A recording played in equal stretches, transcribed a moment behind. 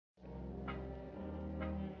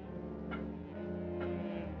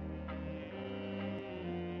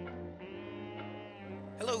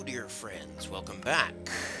Hello dear friends, welcome back.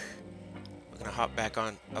 We're gonna hop back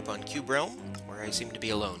up on CubeRealm, where I seem to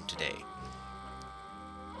be alone today.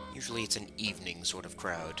 Usually it's an evening sort of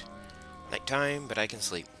crowd. Nighttime, but I can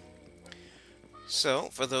sleep. So,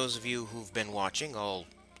 for those of you who've been watching, all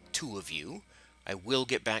two of you, I will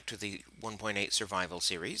get back to the 1.8 survival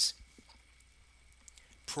series.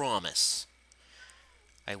 Promise.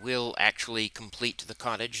 I will actually complete the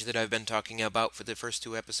cottage that I've been talking about for the first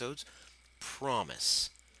two episodes. Promise.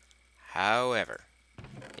 However,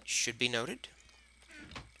 it should be noted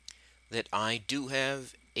that I do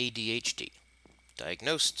have ADHD.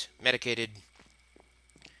 Diagnosed, medicated,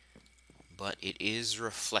 but it is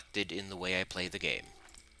reflected in the way I play the game.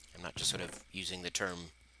 I'm not just sort of using the term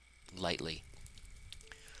lightly.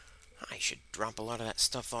 I should drop a lot of that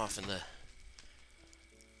stuff off in the...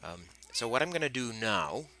 So what I'm going to do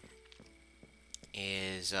now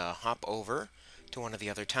is hop over to one of the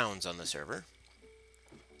other towns on the server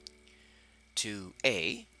to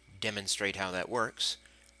A, demonstrate how that works,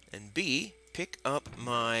 and B, pick up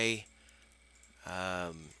my,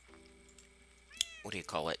 what do you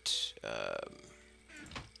call it?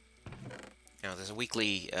 Now, there's a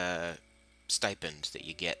weekly stipend that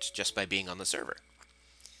you get just by being on the server.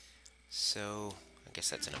 So, I guess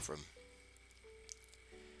that's enough room.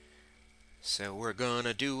 So, we're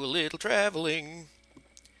gonna do a little traveling.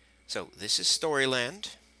 So, this is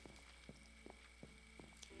Storyland.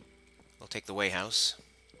 We'll take the Way House.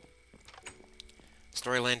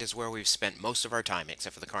 Storyland is where we've spent most of our time,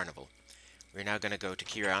 except for the carnival. We're now going to go to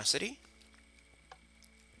Curiosity.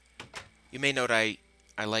 You may note I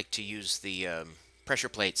like to use the pressure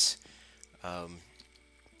plates.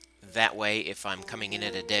 That way, if I'm coming in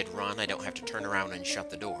at a dead run, I don't have to turn around and shut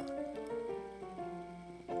the door.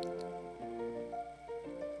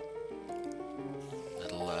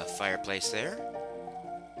 Little fireplace there.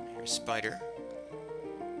 Here's Spider.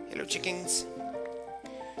 Hello, chickens.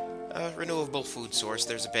 Renewable food source.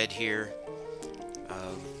 There's a bed here.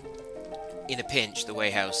 In a pinch, the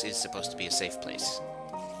Way House is supposed to be a safe place.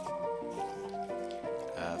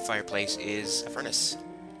 Fireplace is a furnace.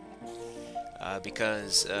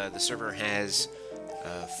 Because the server has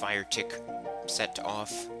fire tick set to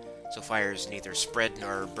off, so fires neither spread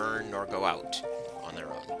nor burn nor go out on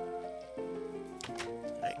their own.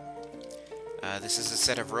 Right. This is a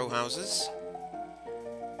set of row houses.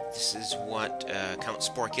 This is what Count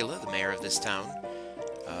Sporkula, the mayor of this town,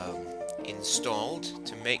 installed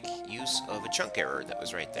to make use of a chunk error that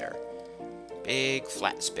was right there. Big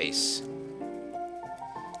flat space.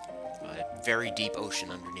 A very deep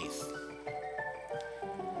ocean underneath.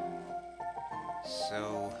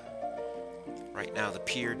 So, right now the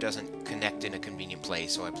pier doesn't connect in a convenient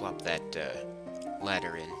place, so I plopped that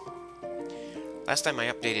ladder in. Last time I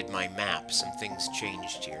updated my map, some things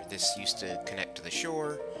changed here. This used to connect to the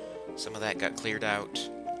shore. Some of that got cleared out.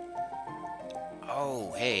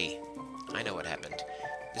 Oh, hey, I know what happened.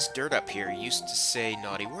 This dirt up here used to say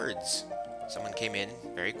naughty words. Someone came in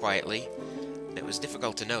very quietly, and it was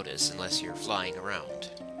difficult to notice unless you're flying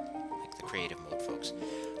around, like the creative mode folks.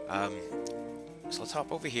 So let's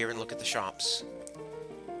hop over here and look at the shops.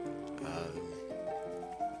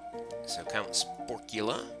 So Count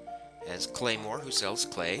Sporkula has Claymore, who sells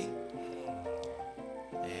clay,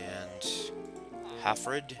 and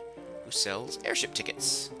Hafred, who sells airship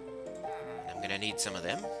tickets. I'm going to need some of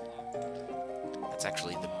them. That's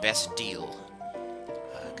actually the best deal,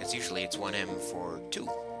 because usually it's 1M for 2.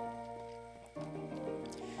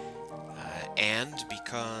 And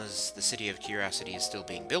because the City of Curiosity is still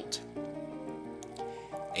being built,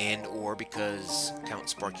 and or because Count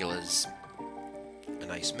Sporkula's a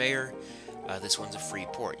nice mayor, this one's a free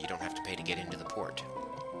port. You don't have to pay to get into the port.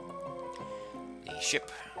 The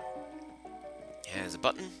ship has a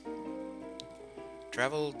button.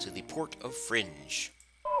 Travel to the port of Fringe.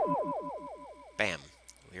 Bam.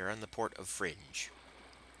 We are on the port of Fringe.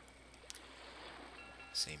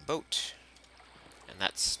 Same boat. And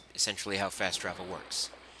that's essentially how fast travel works.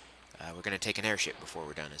 We're going to take an airship before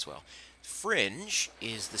we're done as well. Fringe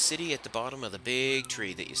is the city at the bottom of the big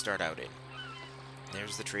tree that you start out in.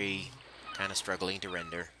 There's the tree, kind of struggling to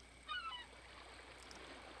render.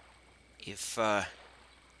 If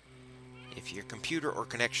your computer or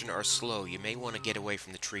connection are slow, you may want to get away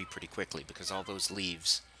from the tree pretty quickly, because all those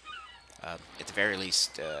leaves, at the very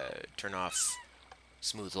least, turn off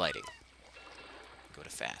smooth lighting. Go to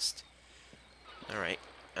fast. Alright,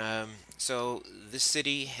 so this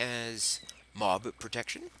city has mob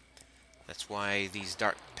protection. That's why these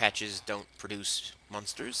dark patches don't produce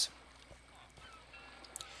monsters.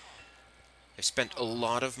 I've spent a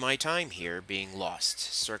lot of my time here being lost,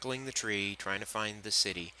 circling the tree, trying to find the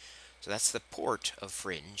city. So that's the port of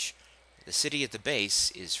Fringe. The city at the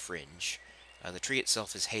base is Fringe. The tree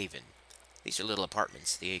itself is Haven. These are little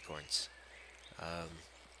apartments, the acorns.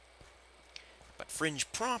 But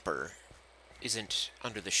Fringe proper isn't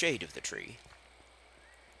under the shade of the tree.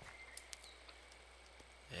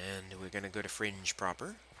 And we're going to go to Fringe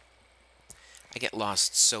proper. I get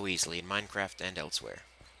lost so easily in Minecraft and elsewhere.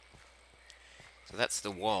 So that's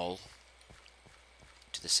the wall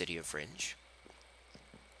to the city of Fringe.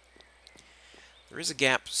 There is a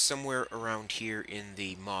gap somewhere around here in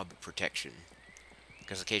the mob protection,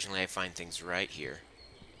 because occasionally I find things right here.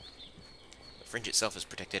 The Fringe itself is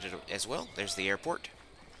protected as well. There's the airport.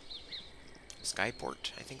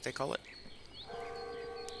 Skyport, I think they call it.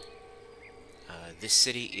 This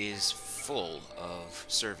city is full of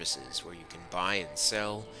services where you can buy and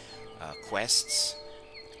sell quests,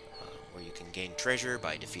 where you can gain treasure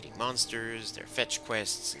by defeating monsters, their fetch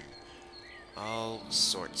quests, and all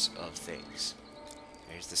sorts of things.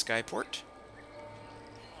 There's the Skyport.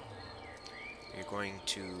 We're going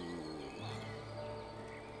to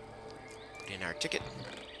put in our ticket.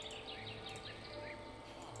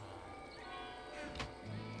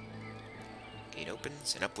 Gate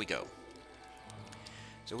opens, and up we go.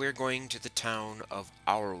 So we're going to the town of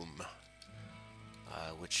Aurum,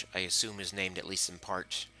 which I assume is named, at least in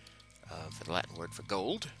part, for the Latin word for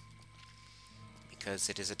gold, because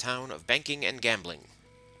it is a town of banking and gambling,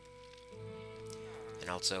 and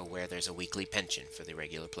also where there's a weekly pension for the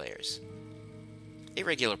regular players.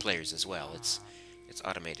 Irregular players as well. It's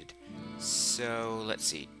automated. So let's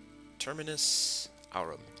see. Terminus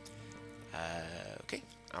Aurum. Okay,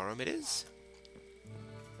 Aurum it is.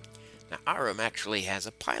 Now, Aurum actually has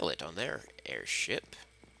a pilot on their airship.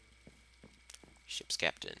 Ship's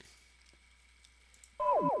captain.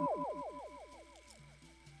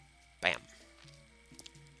 Bam.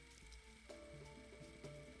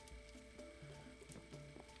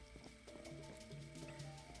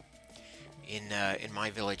 In my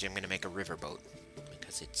village, I'm going to make a riverboat,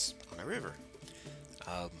 because it's on a river.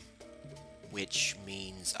 Which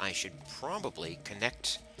means I should probably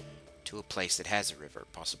connect to a place that has a river,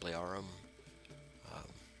 possibly Aurum.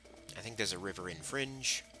 I think there's a river in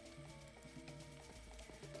Fringe.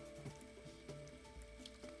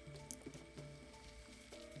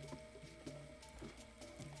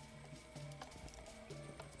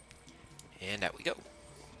 And out we go.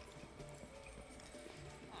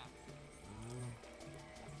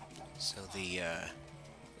 So the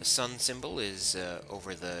sun symbol is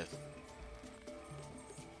over the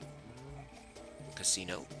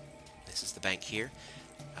casino. This is the bank here.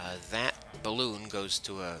 That balloon goes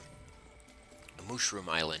to a mushroom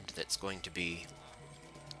island that's going to be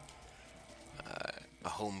a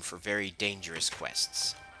home for very dangerous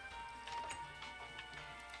quests.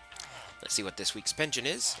 Let's see what this week's pension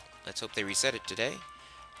is. Let's hope they reset it today.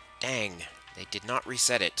 Dang, they did not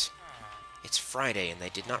reset it. It's Friday and they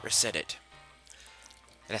did not reset it.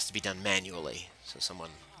 It has to be done manually, so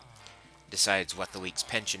someone decides what the week's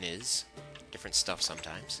pension is. Different stuff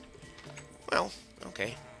sometimes. Well,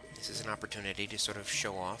 okay. This is an opportunity to sort of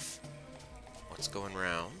show off what's going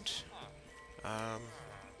around.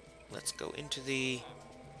 Let's go into the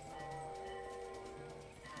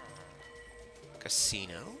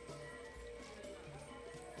casino.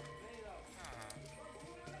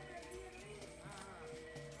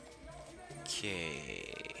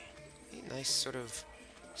 Okay. A nice sort of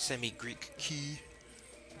semi-Greek key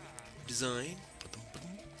design.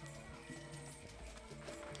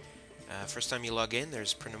 First time you log in,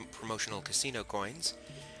 there's promotional casino coins.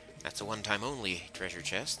 That's a one-time only treasure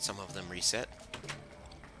chest. Some of them reset.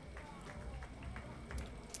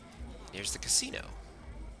 There's the casino.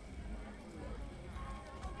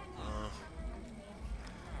 I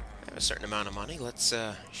have a certain amount of money. Let's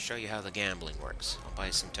show you how the gambling works. I'll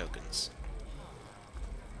buy some tokens.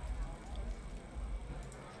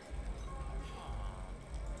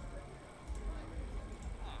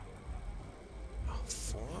 Oh,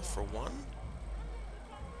 4 for 1?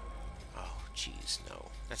 Oh, jeez, no.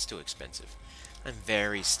 That's too expensive. I'm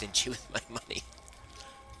very stingy with my money.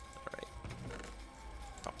 Alright.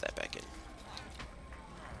 Pop that back in.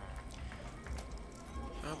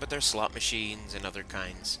 But there's slot machines and other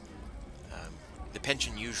kinds. The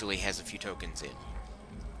pension usually has a few tokens in.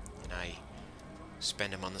 And I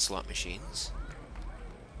spend them on the slot machines.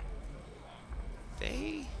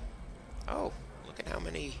 Oh, look at how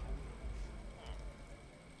many...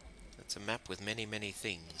 That's a map with many, many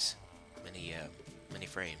things. Many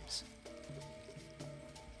frames.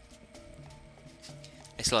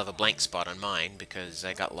 I still have a blank spot on mine because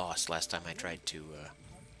I got lost last time I tried to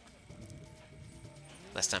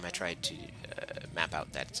Last time I tried to map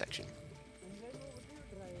out that section.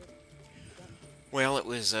 Well, it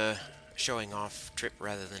was a showing off trip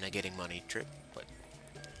rather than a getting money trip, but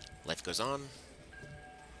life goes on.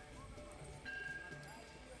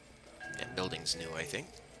 That building's new, I think.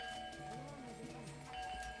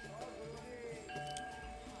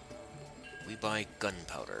 We buy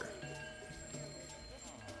gunpowder.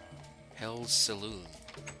 Hell's Saloon.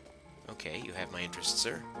 Okay, you have my interest,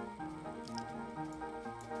 sir.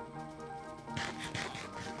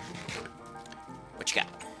 What you got?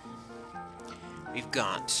 We've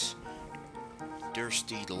got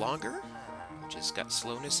Thirsty Logger, which has got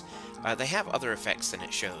slowness. They have other effects than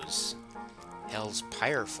it shows. Hell's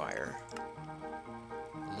Pyrefire.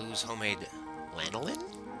 Lose homemade lanolin?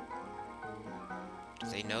 Do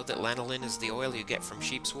they know that lanolin is the oil you get from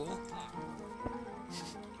sheep's wool?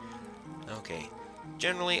 Okay.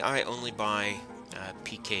 Generally, I only buy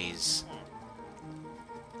PK's.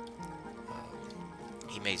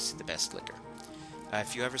 He makes the best liquor.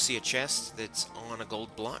 If you ever see a chest that's on a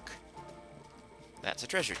gold block, that's a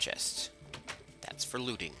treasure chest. That's for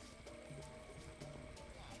looting.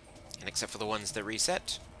 And except for the ones that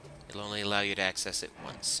reset, it'll only allow you to access it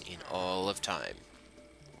once in all of time.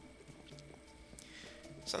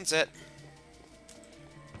 Sunset.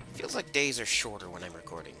 Feels like days are shorter when I'm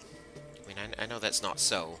recording. I mean, I know that's not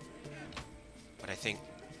so, but I think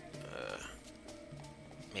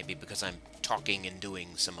maybe because I'm talking and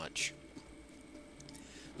doing so much,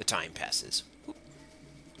 the time passes.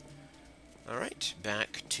 Alright,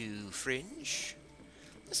 back to Fringe.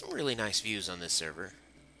 There's some really nice views on this server.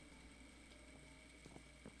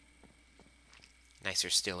 Nicer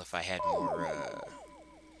still if I had more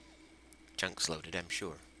chunks loaded, I'm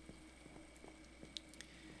sure.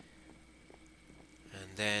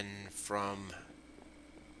 And then from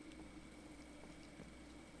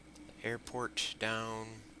the airport down,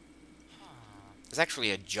 there's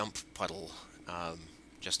actually a jump puddle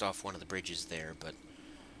just off one of the bridges there, but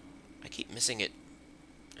I keep missing it,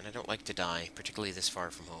 and I don't like to die, particularly this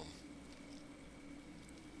far from home.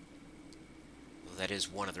 Well, that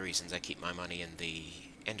is one of the reasons I keep my money in the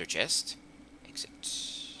ender chest. Exit.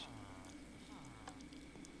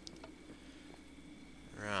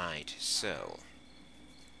 Right, so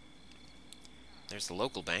there's the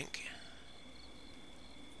local bank.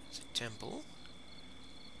 There's a temple.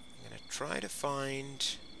 I'm gonna try to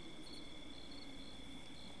find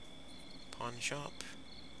pawn shop.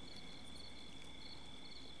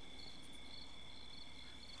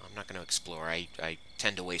 I'm not going to explore. I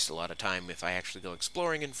tend to waste a lot of time if I actually go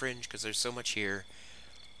exploring in Fringe because there's so much here,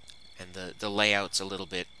 and the layout's a little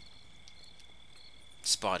bit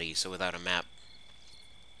spotty, so without a map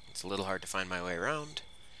it's a little hard to find my way around.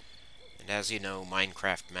 And as you know,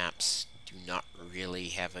 Minecraft maps do not really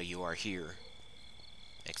have a "you are here,"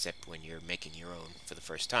 except when you're making your own for the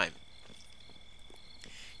first time.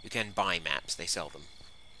 You can buy maps, they sell them.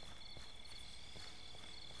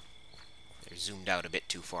 They're zoomed out a bit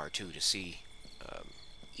too far, too, to see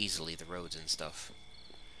easily the roads and stuff.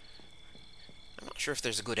 I'm not sure if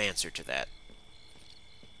there's a good answer to that.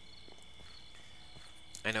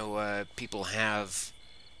 I know people have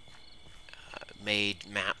made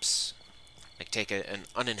maps, like take an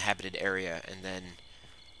uninhabited area and then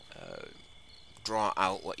draw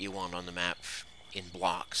out what you want on the map in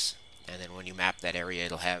blocks. And then when you map that area,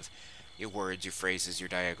 it'll have your words, your phrases, your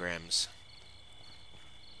diagrams.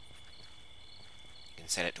 You can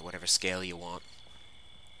set it to whatever scale you want.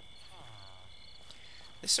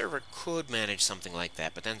 This server could manage something like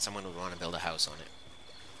that, but then someone would want to build a house on it.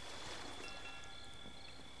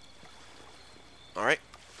 Alright.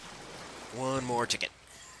 One more ticket.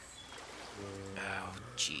 Oh,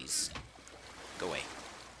 jeez. Go away.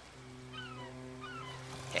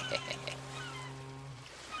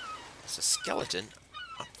 There's a skeleton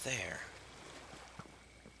up there.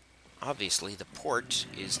 Obviously, the port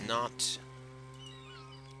is not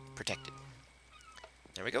protected.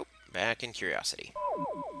 There we go. Back in Curiosity.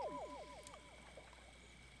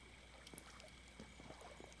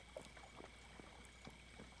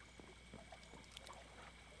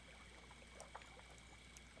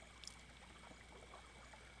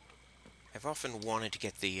 I've often wanted to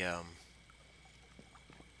get the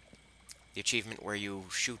achievement where you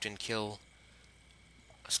shoot and kill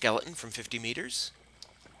a skeleton from 50 meters.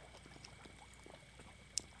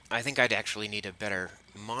 I think I'd actually need a better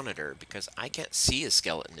monitor because I can't see a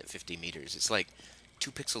skeleton at 50 meters. It's like 2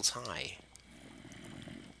 pixels high.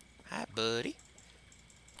 Hi, buddy.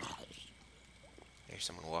 There's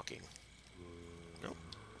someone walking. No.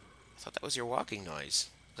 I thought that was your walking noise.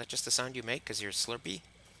 Is that just the sound you make because you're Slurpee?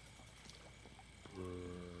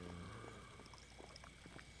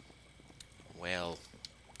 Well,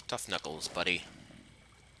 tough knuckles, buddy.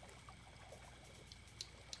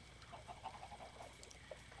 I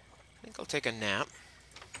think I'll take a nap.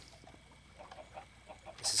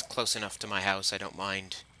 This is close enough to my house, I don't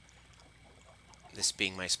mind this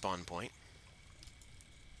being my spawn point.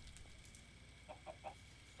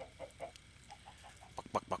 Buck,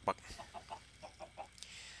 buck, buck, buck.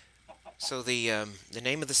 So the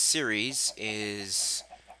name of the series is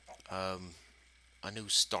A New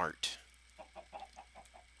Start.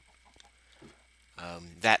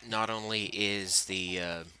 That not only is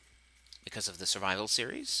because of the survival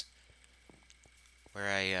series,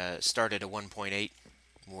 where I started a 1.8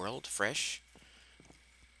 world fresh.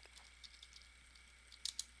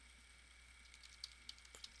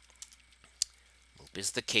 Moop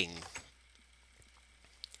is the king.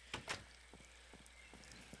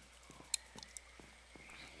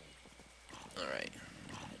 Alright.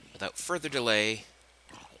 Without further delay,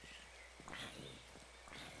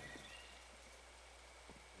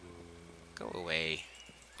 go away.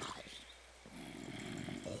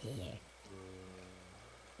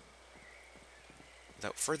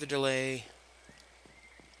 Without further delay,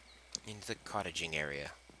 into the cottaging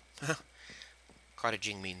area.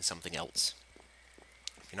 Cottaging means something else.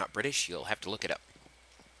 If you're not British, you'll have to look it up.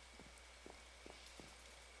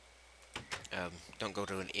 Don't go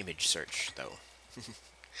to an image search, though.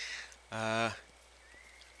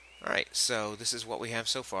 Alright, so this is what we have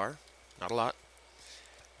so far. Not a lot.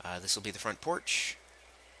 This will be the front porch.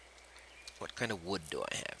 What kind of wood do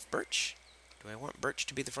I have? Birch? Do I want birch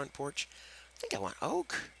to be the front porch? I think I want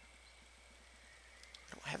oak.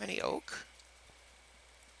 I don't have any oak.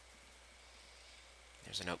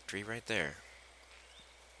 There's an oak tree right there.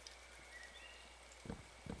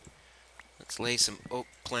 Let's lay some oak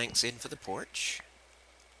planks in for the porch.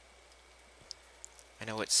 I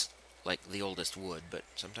know it's like the oldest wood, but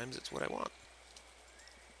sometimes it's what I want.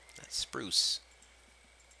 That's spruce.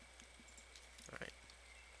 Alright.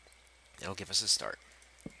 That'll give us a start.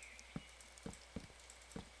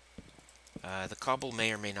 The cobble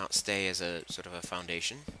may or may not stay as a sort of a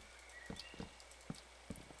foundation,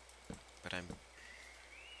 but I'm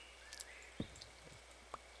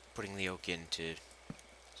putting the oak in to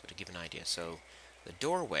sort of give an idea. So the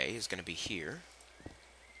doorway is going to be here.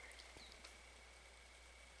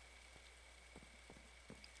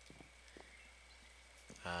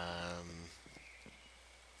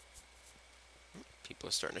 People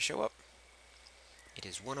are starting to show up. It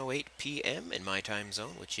is 1:08 p.m. in my time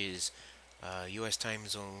zone, which is U.S. time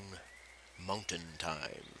zone mountain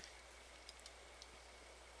time.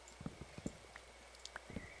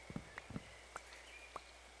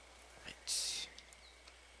 Right.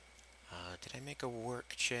 Did I make a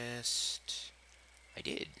work chest? I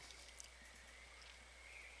did.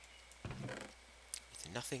 With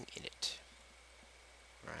nothing in it.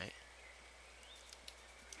 Right.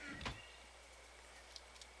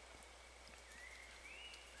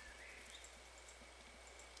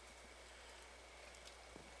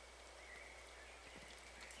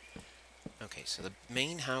 Okay, so the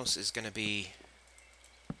main house is going to be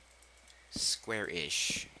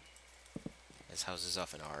square-ish, as houses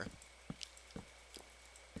often are.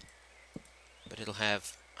 But it'll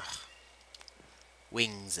have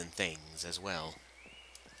wings and things as well.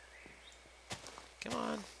 Come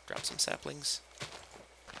on, drop some saplings.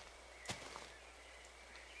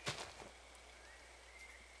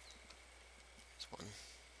 There's one.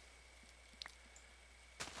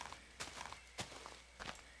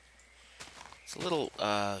 It's a little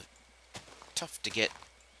tough to get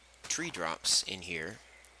tree drops in here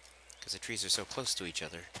because the trees are so close to each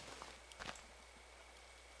other.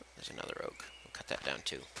 There's another oak. We'll cut that down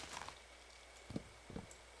too.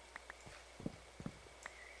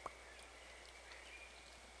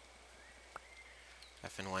 I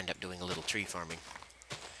often wind up doing a little tree farming.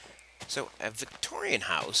 So a Victorian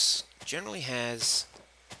house generally has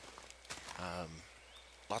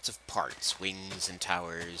lots of parts, wings and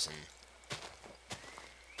towers and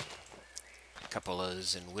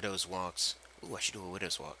cupolas and widow's walks. Ooh, I should do a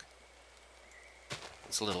widow's walk.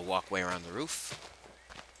 It's a little walkway around the roof.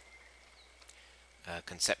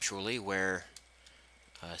 Conceptually, where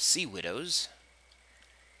sea widows,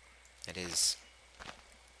 that is,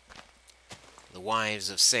 the wives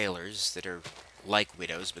of sailors that are like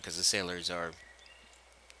widows because the sailors are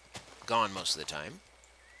gone most of the time,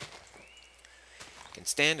 can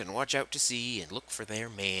stand and watch out to sea and look for their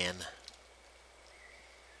man.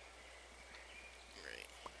 Right.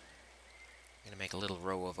 I'm going to make a little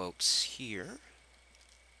row of oaks here.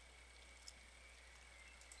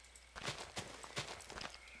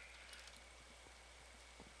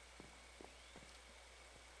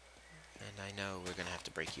 And I know we're gonna have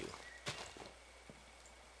to break you.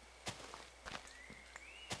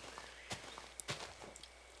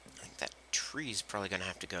 I think that tree's probably gonna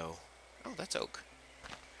have to go. Oh, that's oak.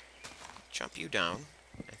 Chop you down.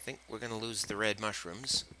 I think we're gonna lose the red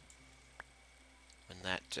mushrooms when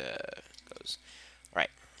that goes. Right.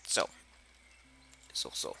 So.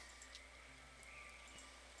 So.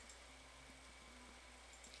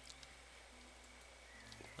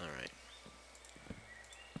 Alright.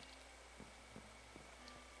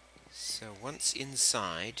 So once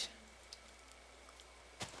inside,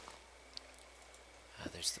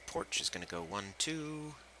 there's the porch is going to go 1,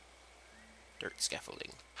 2, dirt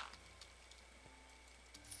scaffolding.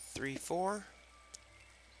 3, 4.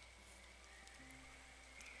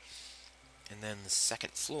 And then the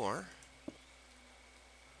second floor.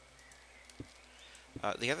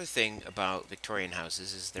 The other thing about Victorian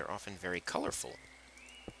houses is they're often very colorful.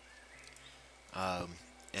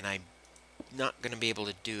 And I'm not going to be able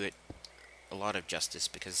to do it a lot of justice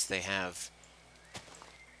because they have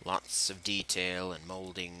lots of detail and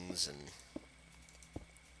moldings, and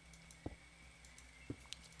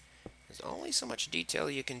there's only so much detail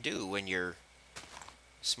you can do when your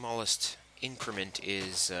smallest increment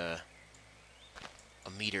is a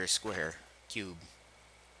meter square cube.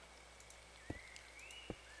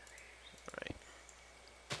 Alright.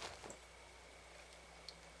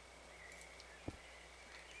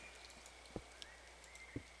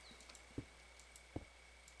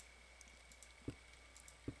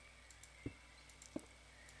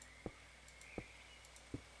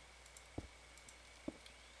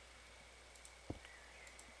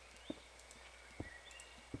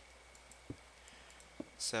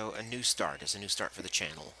 So, a new start is a new start for the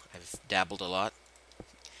channel. I've dabbled a lot.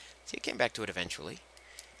 See, I came back to it eventually.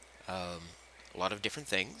 A lot of different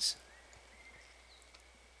things.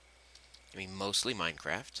 I mean, mostly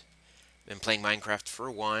Minecraft. Been playing Minecraft for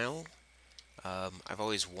a while. I've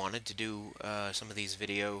always wanted to do some of these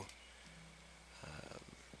video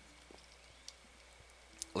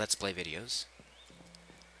Let's Play videos.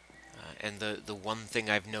 And the one thing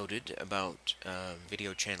I've noted about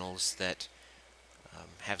video channels that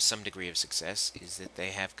have some degree of success is that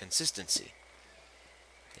they have consistency.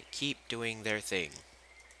 They keep doing their thing.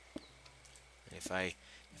 And if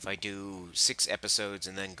I do 6 episodes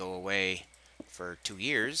and then go away for 2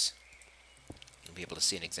 years, you'll be able to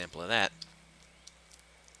see an example of that.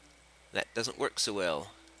 That doesn't work so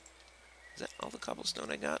well. Is that all the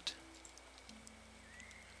cobblestone I got?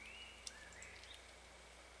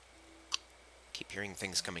 Keep hearing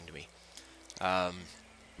things coming to me.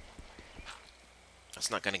 That's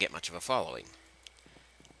not going to get much of a following.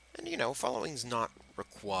 And, you know, following's not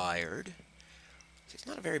required. It's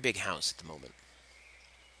not a very big house at the moment.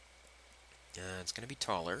 It's going to be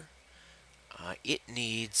taller. It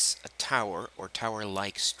needs a tower or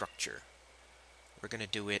tower-like structure. We're going to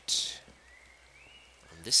do it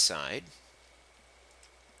on this side.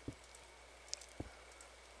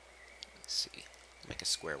 Let's see. Make a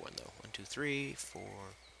square one, though. 1, 2, 3, 4...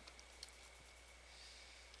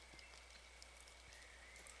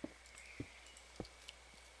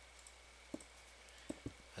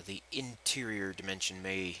 the interior dimension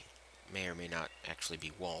may or may not actually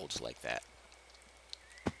be walled like that.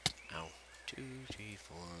 Ow. 2, 3,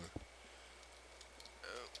 4...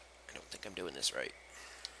 Oh, I don't think I'm doing this right.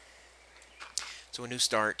 So a new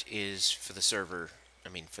start is for the server, I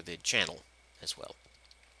mean for the channel as well.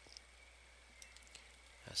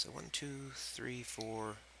 So 1, 2, 3,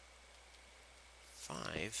 4,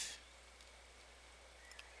 5.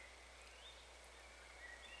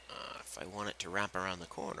 If I want it to wrap around the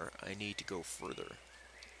corner, I need to go further.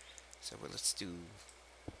 So let's do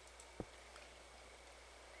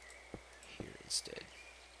here instead.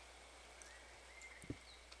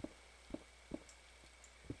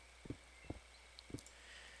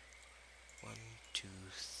 One, 2,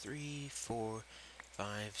 3, 4,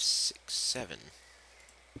 5, 6, 7.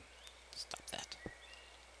 Stop that. Okay,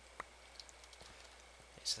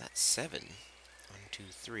 so that's 7. 1, 2,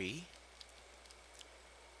 3.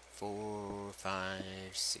 4, 5,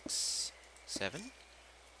 6, 7.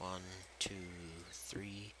 1, 2,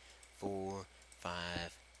 3, 4, 5,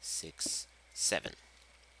 6, 7.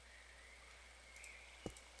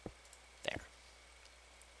 There.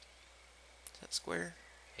 Is that square?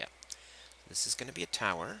 Yeah. This is going to be a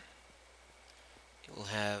tower. It will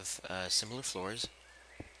have similar floors.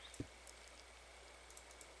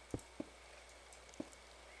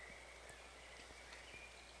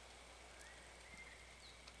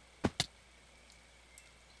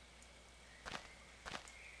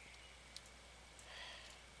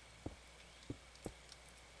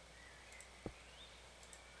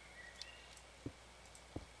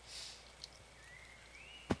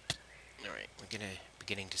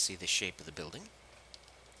 beginning to see the shape of the building.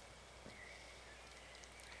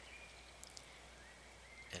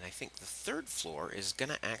 And I think the third floor is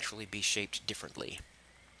gonna actually be shaped differently.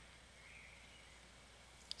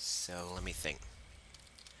 So let me think.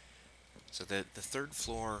 So the third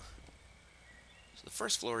floor, so the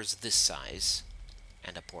first floor is this size,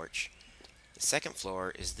 and a porch. The second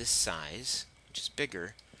floor is this size, which is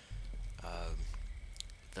bigger.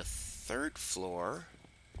 The third floor,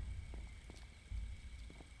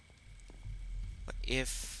 what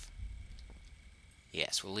if,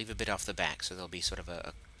 yes, we'll leave a bit off the back, so there'll be sort of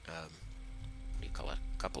a what do you call it,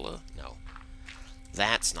 cupola? No,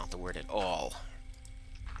 that's not the word at all.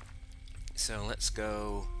 So let's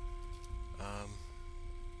go, I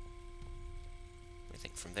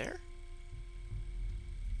think from there?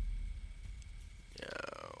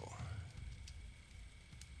 No.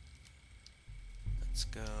 Let's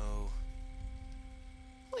go,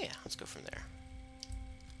 oh yeah, let's go from there.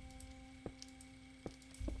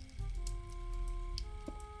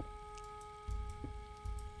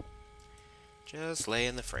 Just lay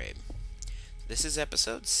in the frame. This is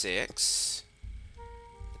episode 6.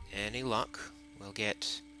 Any luck, we'll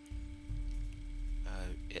get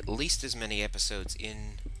at least as many episodes in.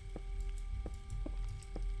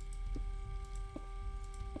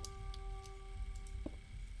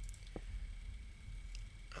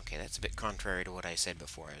 Okay, that's a bit contrary to what I said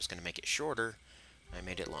before. I was going to make it shorter. I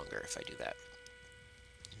made it longer if I do that.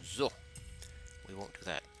 So, we won't do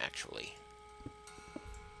that, actually.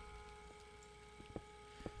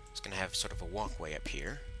 It's going to have sort of a walkway up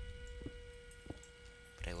here.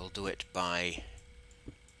 But I will do it by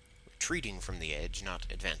retreating from the edge, not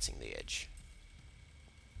advancing the edge.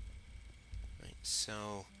 Right,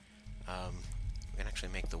 so, we can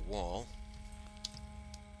actually make the wall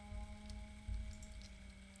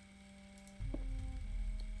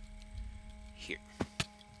here.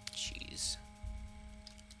 Jeez.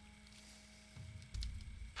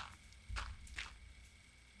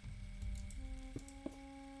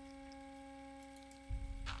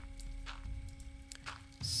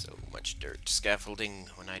 So much dirt. Scaffolding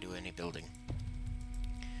when I do any building.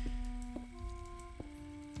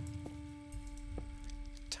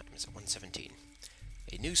 Time is at 1:17.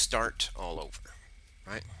 A new start all over,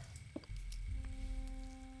 right?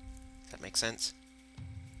 Does that make sense?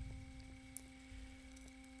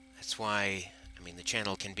 That's why, I mean, the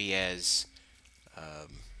channel can be as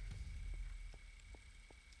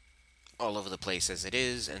all over the place as it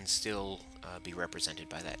is and still be represented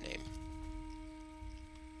by that name.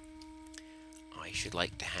 I should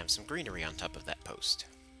like to have some greenery on top of that post.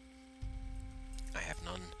 I have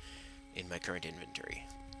none in my current inventory.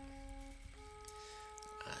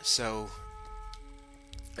 So,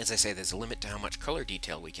 as I say, there's a limit to how much color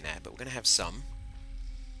detail we can add, but we're going to have some.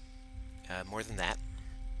 More than that.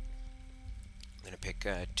 I'm going to pick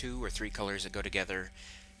 2 or 3 colors that go together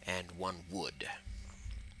and 1 wood.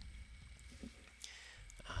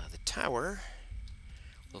 The tower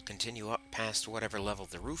will continue up past whatever level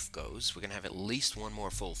the roof goes. We're going to have at least 1 more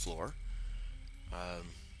full floor.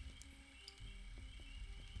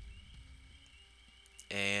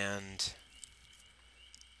 And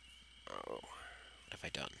oh, what have I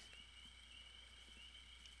done?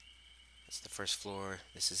 That's the first floor.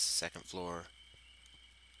 This is the second floor.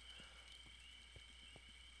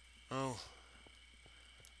 Oh,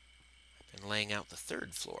 I've been laying out the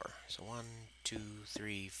third floor. So 1, 2,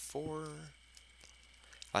 3, 4.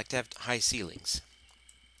 I like to have high ceilings.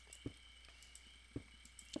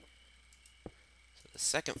 So the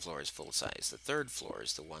second floor is full size. The third floor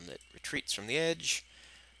is the one that retreats from the edge.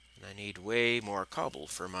 And I need way more cobble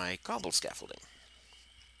for my cobble scaffolding.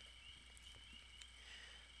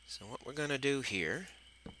 So what we're going to do here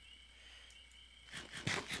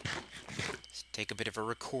is take a bit of a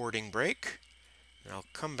recording break. And I'll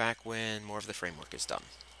come back when more of the framework is done.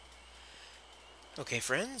 Okay,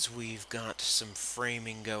 friends, we've got some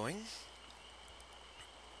framing going.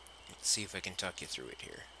 Let's see if I can talk you through it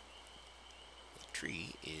here. The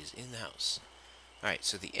tree is in the house. Alright,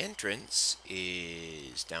 so the entrance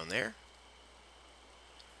is down there.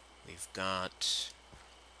 We've got...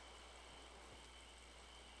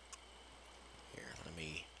 Here, let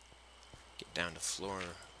me get down to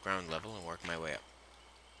ground level and work my way up.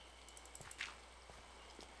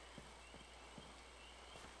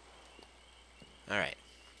 Alright,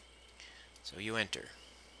 so you enter.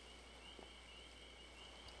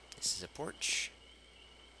 This is a porch.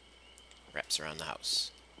 Wraps around the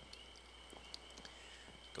house.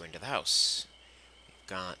 Go into the house. We've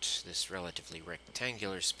got this relatively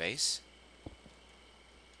rectangular space.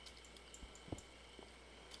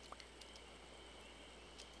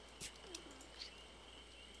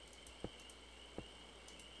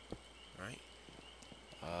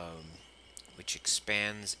 which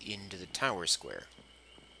expands into the tower square.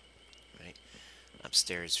 Right?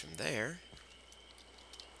 Upstairs from there,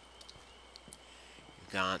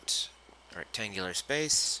 you've got a rectangular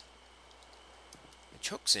space which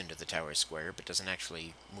hooks into the tower square but doesn't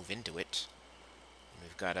actually move into it. And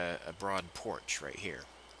we've got a broad porch right here.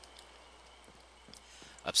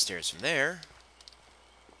 Upstairs from there,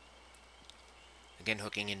 again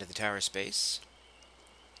hooking into the tower space,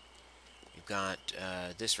 you've got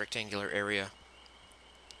this rectangular area,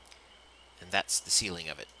 and that's the ceiling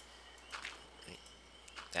of it. Right?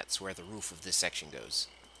 That's where the roof of this section goes.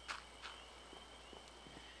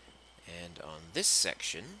 And on this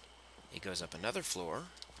section, it goes up another floor,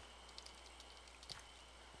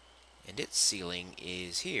 and its ceiling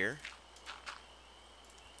is here.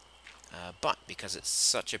 But because it's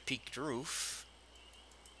such a peaked roof,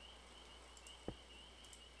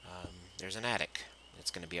 there's an attic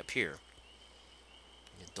that's going to be up here,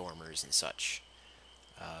 with dormers and such.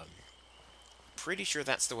 Pretty sure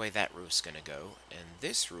that's the way that roof's going to go. And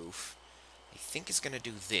this roof, I think, is going to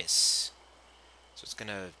do this. So it's going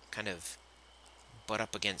to kind of butt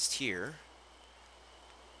up against here.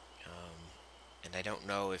 And I don't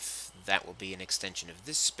know if that will be an extension of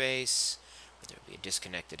this space, or there will be a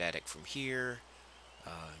disconnected attic from here.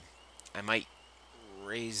 I might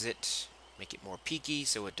raise it, make it more peaky,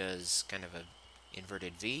 so it does kind of a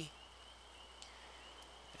inverted V.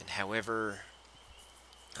 And however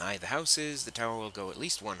high the house is, the tower will go at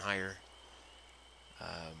least one higher,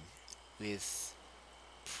 with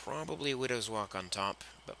probably a widow's walk on top,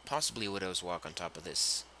 but possibly a widow's walk on top of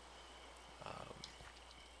this.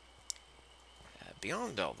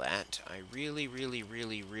 Beyond all that, I really, really,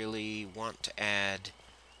 really, really want to add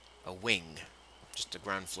a wing, just a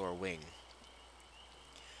ground floor wing.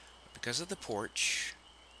 Because of the porch,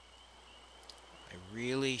 I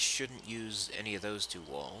really shouldn't use any of those two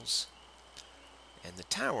walls. And the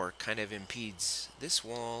tower kind of impedes this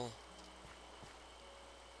wall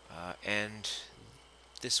and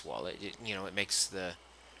this wall. It makes the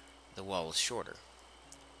walls shorter.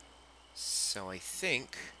 So I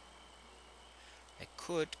think I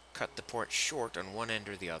could cut the porch short on one end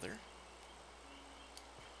or the other.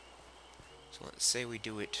 So let's say we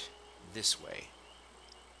do it this way.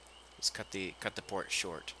 Let's cut the porch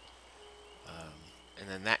short, and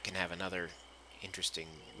then that can have another interesting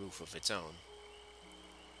roof of its own.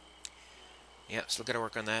 Yeah, still got to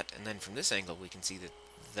work on that. And then from this angle, we can see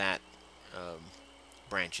that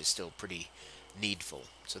branch is still pretty needful.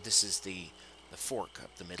 So this is the fork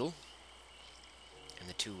up the middle, and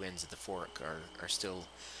the two ends of the fork are still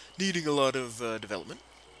needing a lot of development.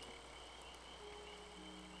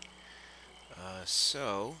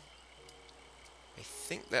 So I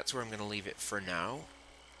think that's where I'm going to leave it for now.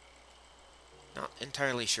 Not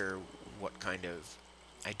entirely sure what kind of...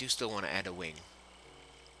 I do still want to add a wing.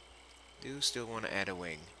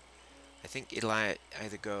 I think it'll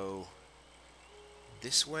either go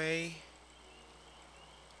this way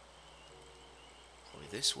or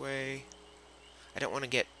this way. I don't want to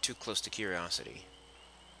get too close to curiosity.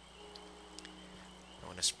 I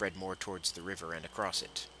want to spread more towards the river and across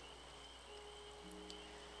it.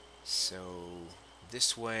 So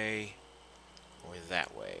this way or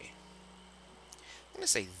that way. I'm going to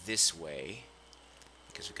say this way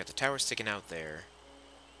because we've got the tower sticking out there.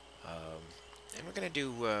 And we're going to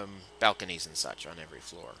do balconies and such on every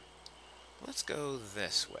floor. Let's go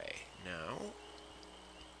this way now.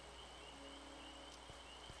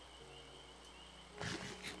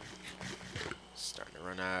 Starting to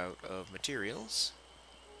run out of materials.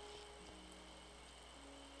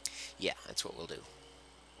 Yeah, that's what we'll do.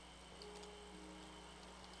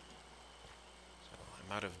 So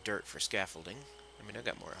I'm out of dirt for scaffolding. I mean, I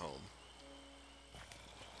got more at home.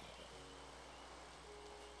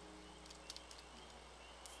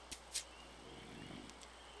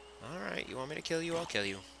 Alright, you want me to kill you? I'll kill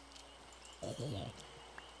you.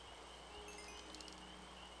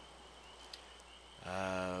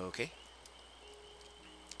 Okay.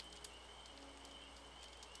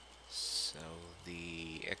 So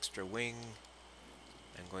the extra wing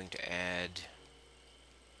I'm going to add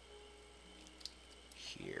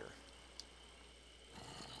here.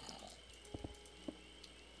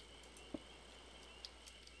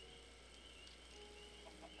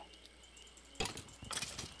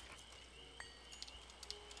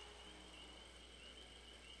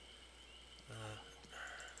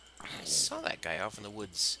 I saw that guy off in the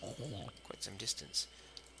woods quite some distance.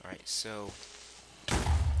 Alright, so...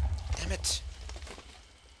 Damn it!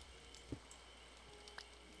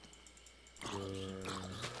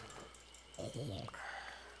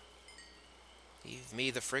 Leave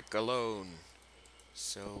me the frick alone.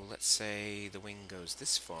 So let's say the wing goes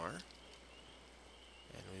this far,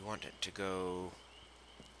 and we want it to go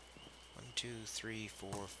 1, 2, 3,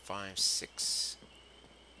 4, 5, 6.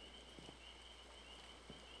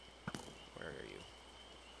 Where are you?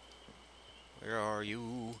 Where are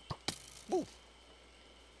you? Woo!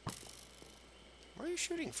 Where are you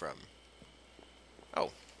shooting from?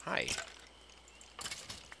 Oh, hi.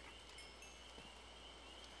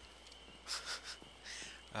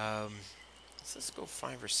 Let's go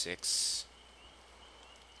 5 or 6.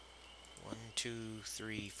 1, 2,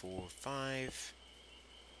 3, 4, 5.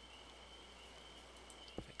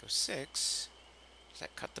 If I go 6, does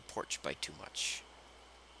that cut the porch by too much?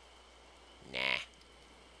 Nah.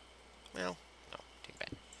 Well, no, take it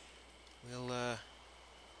back. We'll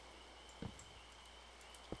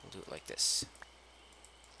do it like this.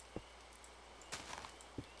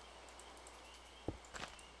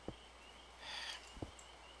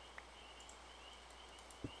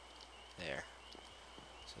 There.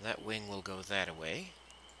 So that wing will go that way.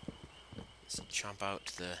 Let's chomp out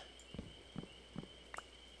the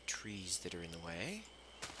trees that are in the way.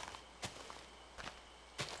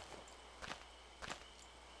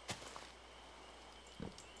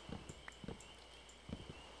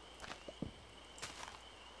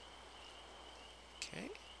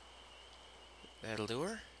 Okay. That'll do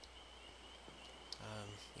her.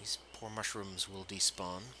 These poor mushrooms will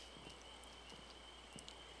despawn.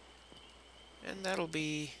 And that'll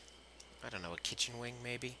be, I don't know, a kitchen wing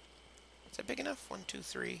maybe? Is that big enough? 1, 2,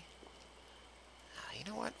 3. You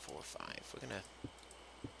know what? 4, 5. We're gonna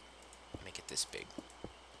make it this big.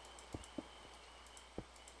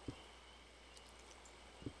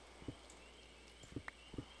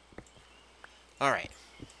 Alright.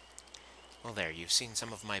 Well there, you've seen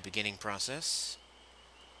some of my beginning process.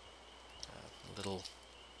 A little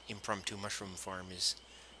impromptu mushroom farm is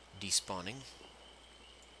despawning.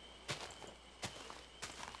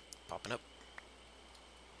 Popping up.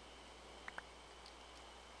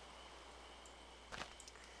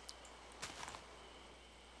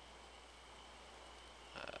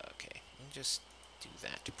 Okay, we'll just do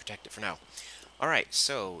that to protect it for now. Alright,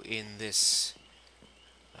 so in this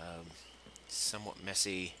somewhat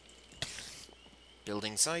messy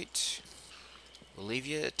building site, we'll leave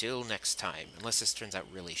you till next time, unless this turns out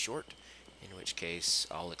really short, in which case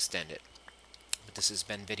I'll extend it. But this has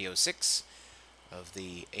been video 6 of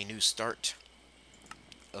the A New Start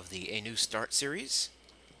series.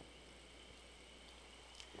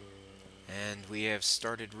 And we have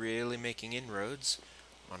started really making inroads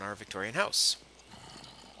on our Victorian house.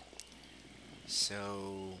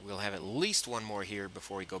 So we'll have at least one more here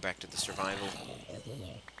before we go back to the survival.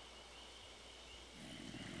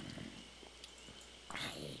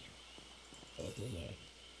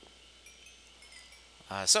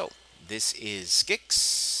 So, this is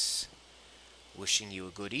Skix, wishing you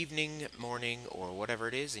a good evening, morning, or whatever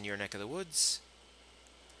it is in your neck of the woods.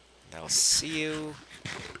 And I'll see you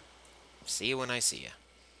when I see you.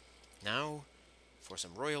 Now, for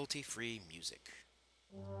some royalty-free music.